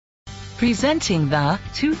Presenting the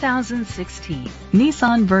 2016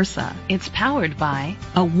 Nissan Versa. It's powered by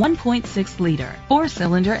a 1.6-liter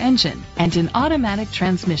four-cylinder engine and an automatic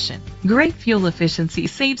transmission. Great fuel efficiency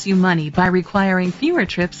saves you money by requiring fewer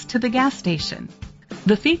trips to the gas station.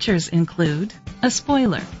 The features include a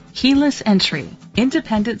spoiler, keyless entry,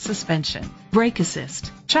 independent suspension, brake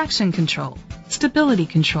assist, traction control, stability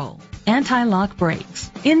control, anti-lock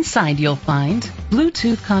brakes. Inside you'll find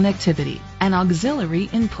Bluetooth connectivity, an auxiliary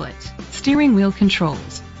input, steering wheel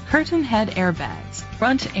controls, curtain head airbags,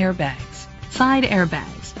 front airbags,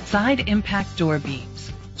 side impact door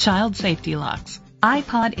beams, child safety locks,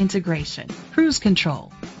 iPod integration, cruise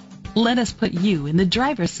control. Let us put you in the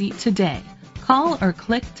driver's seat today. Call or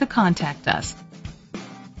click to contact us.